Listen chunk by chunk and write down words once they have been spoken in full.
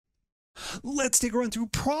Let's take a run through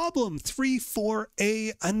problem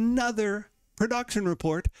 3-4A, another production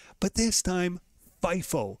report, but this time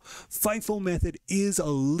FIFO. FIFO method is a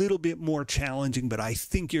little bit more challenging, but I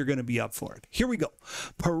think you're going to be up for it. Here we go.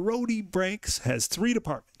 Parodi Brakes has 3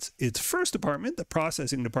 departments. Its first department, the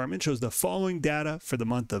processing department, shows the following data for the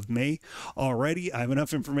month of May. Already, I have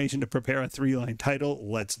enough information to prepare a 3-line title.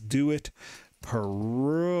 Let's do it.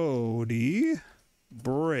 Parodi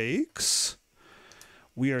Brakes.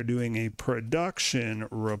 We are doing a production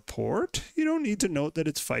report. You don't need to note that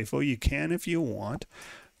it's FIFO. You can if you want.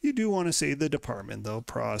 You do want to say the department, though,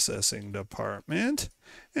 processing department.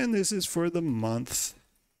 And this is for the month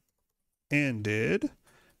ended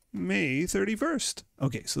May 31st.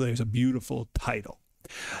 Okay, so there's a beautiful title.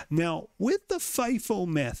 Now, with the FIFO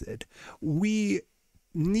method, we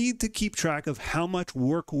need to keep track of how much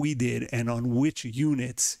work we did and on which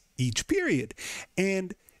units each period.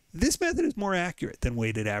 And this method is more accurate than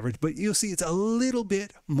weighted average, but you'll see it's a little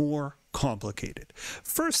bit more complicated.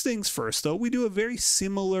 First things first, though, we do a very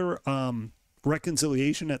similar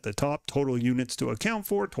reconciliation at the top, total units to account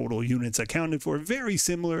for, total units accounted for, very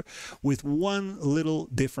similar with one little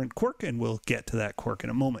different quirk, and we'll get to that quirk in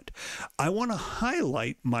a moment. I want to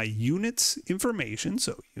highlight my units information,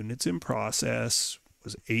 so units in process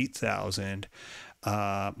was 8,000.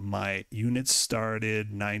 My units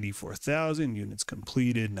started 94,000, units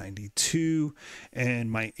completed 92,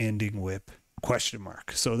 and my ending WIP question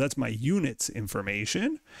mark. So that's my units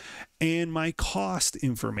information, and my cost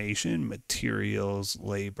information, materials,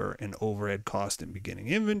 labor, and overhead cost in beginning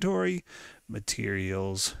inventory,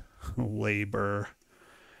 materials, labor,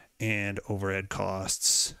 and overhead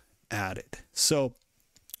costs added. So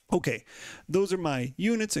okay, those are my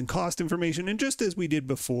units and cost information. And just as we did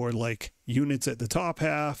before, like units at the top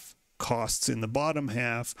half, costs in the bottom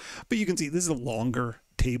half. But you can see this is a longer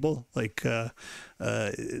table. Like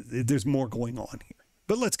there's more going on here.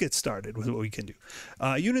 But let's get started with what we can do.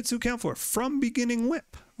 Units to account for from beginning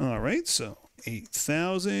WIP. All right, so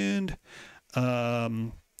 8,000.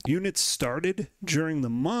 Units started during the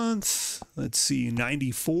month. Let's see,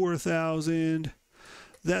 94,000.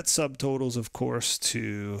 That subtotals, of course,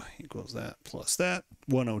 to equals that plus that,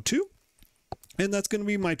 102. And that's going to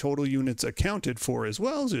be my total units accounted for as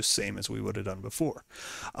well, just same as we would have done before.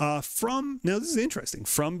 Now this is interesting,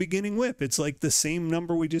 from beginning WIP, it's like the same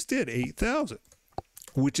number we just did, 8,000,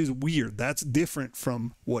 which is weird. That's different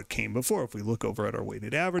from what came before. If we look over at our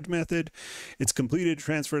weighted average method, it's completed,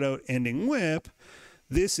 transferred out, ending WIP.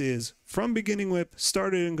 This is from beginning WIP,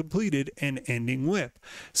 started and completed, and ending WIP.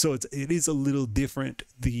 So it is a little different,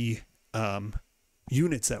 the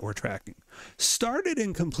units that we're tracking. Started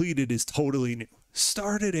and completed is totally new.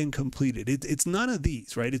 Started and completed. It's none of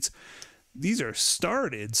these, right? These are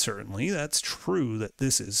started, certainly. That's true that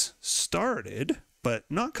this is started, but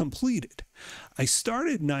not completed. I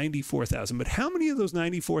started 94,000, but how many of those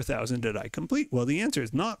 94,000 did I complete? Well, the answer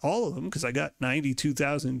is not all of them, because I got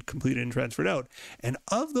 92,000 completed and transferred out. And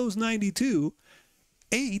of those 92,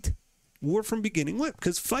 8 were from beginning WIP,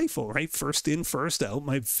 because FIFO, right? First in, first out.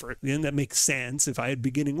 And that makes sense. If I had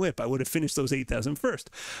beginning WIP, I would have finished those 8,000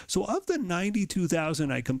 first. So of the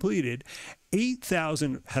 92,000 I completed,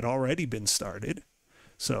 8,000 had already been started.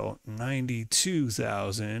 So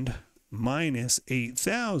 92,000 minus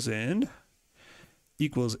 8,000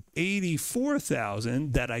 equals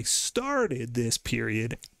 84,000 that I started this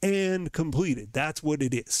period and completed. That's what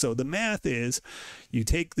it is. So the math is you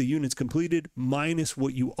take the units completed minus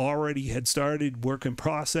what you already had started, work in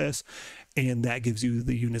process, and that gives you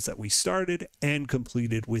the units that we started and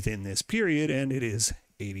completed within this period, and it is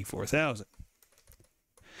 84,000.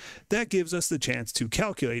 That gives us the chance to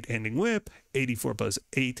calculate ending WIP. 84 plus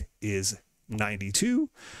 8 is 92.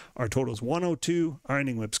 Our total is 102. Our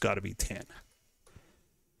ending WIP's got to be 10.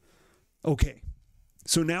 Okay,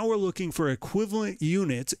 so now we're looking for equivalent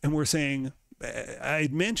units, and we're saying, I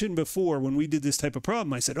had mentioned before when we did this type of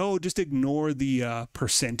problem, I said, oh, just ignore the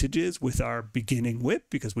percentages with our beginning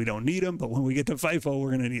WIP because we don't need them, but when we get to FIFO, we're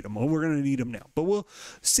going to need them. Well, we're going to need them now, but we'll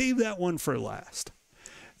save that one for last.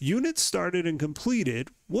 Units started and completed,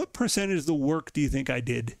 what percentage of the work do you think I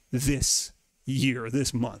did this year,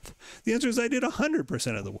 this month? The answer is I did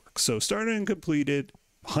 100% of the work. So started and completed,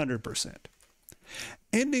 100%.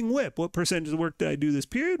 Ending WIP, what percentage of the work did I do this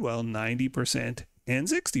period? Well, 90% and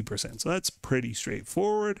 60%. So that's pretty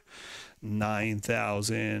straightforward.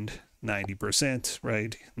 9,000, 90%,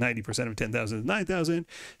 right? 90% of 10,000 is 9,000.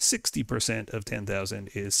 60% of 10,000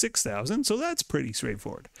 is 6,000. So that's pretty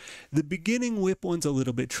straightforward. The beginning WIP one's a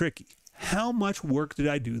little bit tricky. How much work did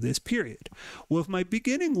I do this period? Well, if my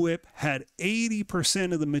beginning WIP had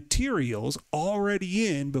 80% of the materials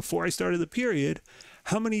already in before I started the period,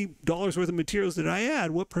 how many dollars worth of materials did I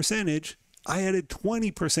add? What percentage? I added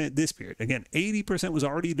 20% this period. Again, 80% was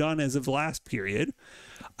already done as of last period.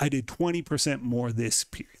 I did 20% more this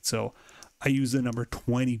period. So I use the number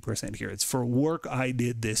 20% here. It's for work I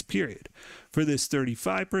did this period. For this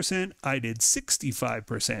 35%, I did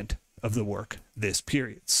 65% of the work this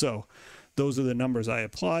period. So those are the numbers I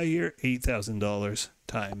apply here. $8,000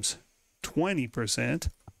 times 20%.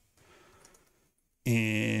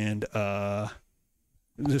 And,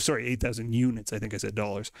 sorry, 8,000 units. I think I said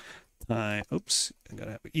dollars. Oops, I'm going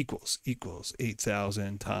to have equals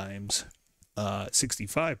 8,000 times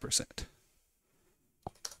 65%.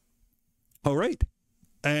 All right.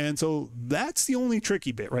 And so that's the only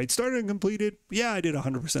tricky bit, right? Started and completed. Yeah, I did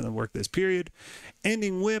 100% of the work this period.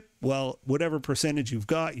 Ending WIP, well, whatever percentage you've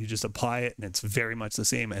got, you just apply it, and it's very much the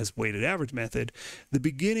same as weighted average method. The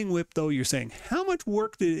beginning WIP, though, you're saying, how much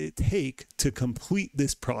work did it take to complete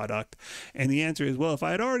this product? And the answer is, well, if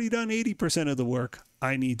I had already done 80% of the work,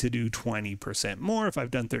 I need to do 20% more. If I've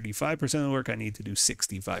done 35% of the work, I need to do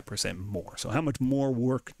 65% more. So how much more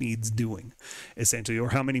work needs doing, essentially, or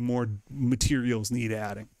how many more materials need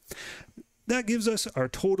adding? That gives us our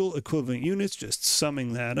total equivalent units, just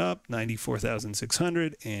summing that up,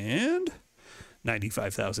 94,600 and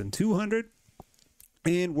 95,200.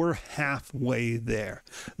 And we're halfway there.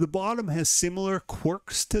 The bottom has similar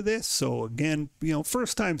quirks to this. So again,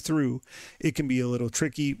 first time through, it can be a little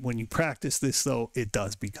tricky. When you practice this, though, it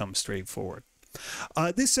does become straightforward.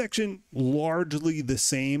 This section, largely the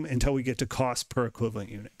same until we get to cost per equivalent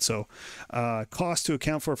unit. So cost to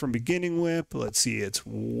account for from beginning WIP, let's see, it's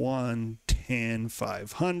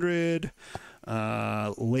 110,500.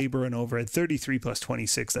 Labor and overhead, 33 plus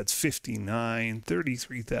 26, that's 59.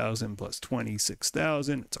 33,000 plus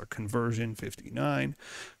 26,000, it's our conversion, 59.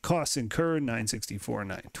 Costs incurred, 964,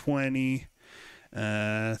 920.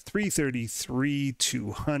 333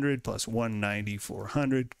 200 plus 190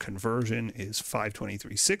 400, conversion is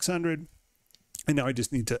 523 600. And now I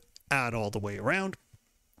just need to add all the way around.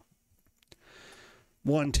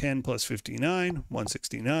 110 plus 59,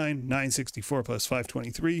 169. 964 plus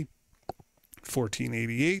 523,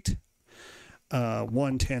 1488.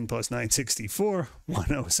 110 plus 964,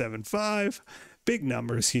 1075. Big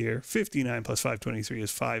numbers here. 59 plus 523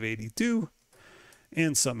 is 582.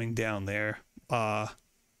 And summing down there,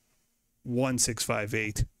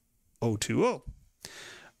 1658020.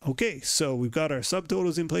 Okay, so we've got our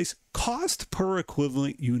subtotals in place. Cost per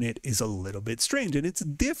equivalent unit is a little bit strange, and it's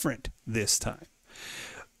different this time.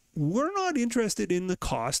 We're not interested in the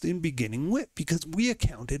cost in beginning WIP because we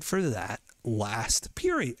accounted for that last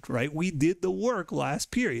period, right? We did the work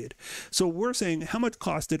last period. So we're saying, how much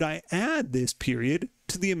cost did I add this period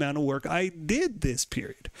to the amount of work I did this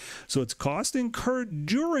period? So it's cost incurred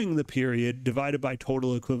during the period divided by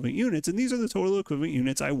total equivalent units. And these are the total equivalent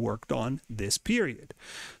units I worked on this period.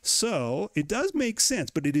 So it does make sense,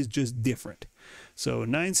 but it is just different. So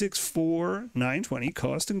 964, 920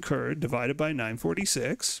 cost incurred divided by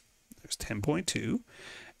 946, there's 10.2,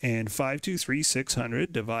 and 523,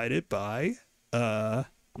 600 divided by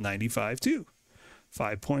 95.2,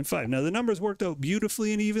 5.5. Now the numbers worked out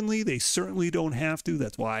beautifully and evenly. They certainly don't have to.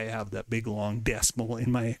 That's why I have that big long decimal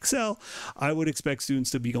in my Excel. I would expect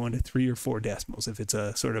students to be going to 3 or 4 decimals if it's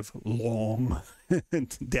a sort of long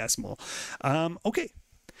decimal. Okay,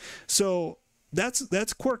 so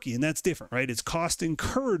that's quirky and that's different, right? It's cost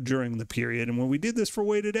incurred during the period. And when we did this for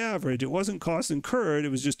weighted average, it wasn't cost incurred, it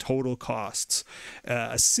was just total costs.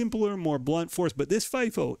 A simpler, more blunt force, but this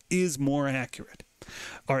FIFO is more accurate.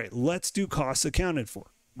 All right, let's do costs accounted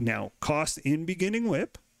for. Now, cost in beginning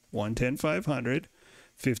WIP, 110,500,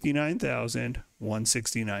 59,000,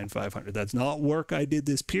 169,500. That's not work I did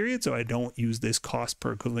this period, so I don't use this cost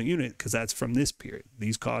per equivalent unit because that's from this period.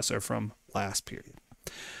 These costs are from last period.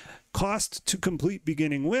 Cost to complete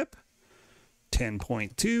beginning WIP,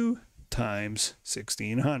 10.2 times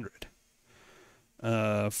 1,600.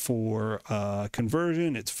 For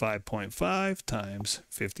conversion, it's 5.5 times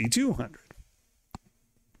 5,200.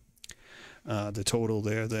 The total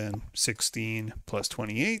there then, 16 plus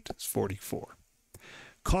 28 is 44.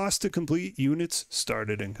 Cost to complete units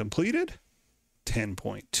started and completed,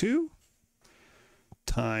 10.2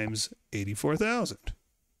 times 84,000.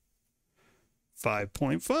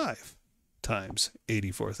 5.5 times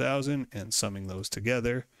 84,000, and summing those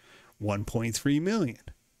together, 1.3 million.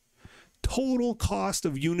 Total cost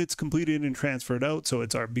of units completed and transferred out. So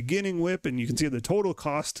it's our beginning WIP, and you can see the total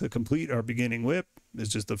cost to complete our beginning WIP is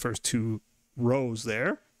just the first 2 rows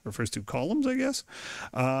there, or first 2 columns, I guess.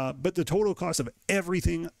 But the total cost of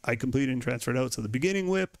everything I completed and transferred out. So the beginning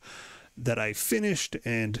WIP that I finished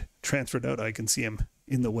and transferred out, I can see them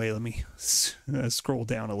in the way. Let me scroll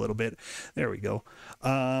down a little bit. There we go.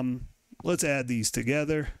 Let's add these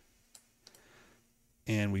together.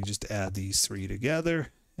 And we just add these three together.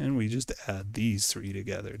 And we just add these three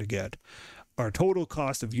together to get our total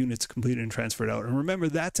cost of units completed and transferred out. And remember,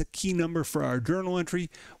 that's a key number for our journal entry.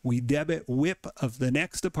 We debit WIP of the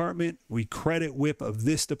next department. We credit WIP of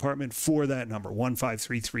this department for that number,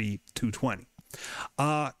 1533220.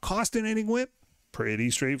 Cost and ending WIP, pretty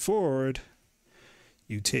straightforward.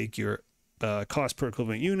 You take your cost per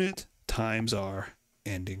equivalent unit times our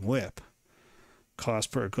ending WIP.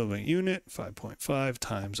 Cost per equivalent unit, 5.5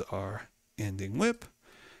 times our ending WIP.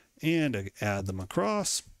 And add them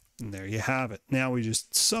across. And there you have it. Now we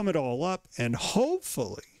just sum it all up, and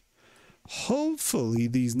hopefully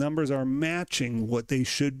these numbers are matching what they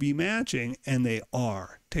should be matching, and they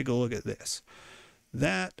are. Take a look at this.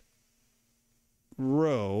 That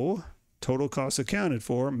row, total costs accounted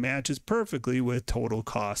for, matches perfectly with total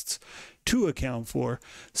costs to account for.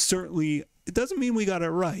 Certainly, it doesn't mean we got it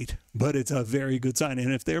right, but it's a very good sign.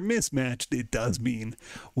 And if they're mismatched, it does mean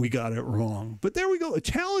we got it wrong. But there we go. A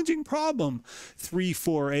challenging problem,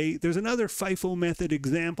 348. There's another FIFO method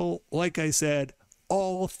example. Like I said,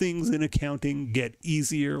 all things in accounting get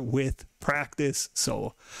easier with practice.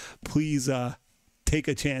 So please take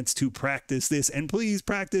a chance to practice this. And please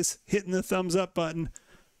practice hitting the thumbs up button.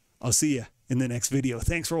 I'll see you in the next video.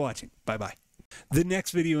 Thanks for watching. Bye-bye. The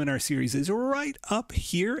next video in our series is right up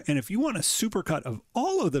here, and if you want a supercut of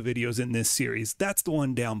all of the videos in this series, that's the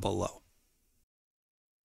one down below.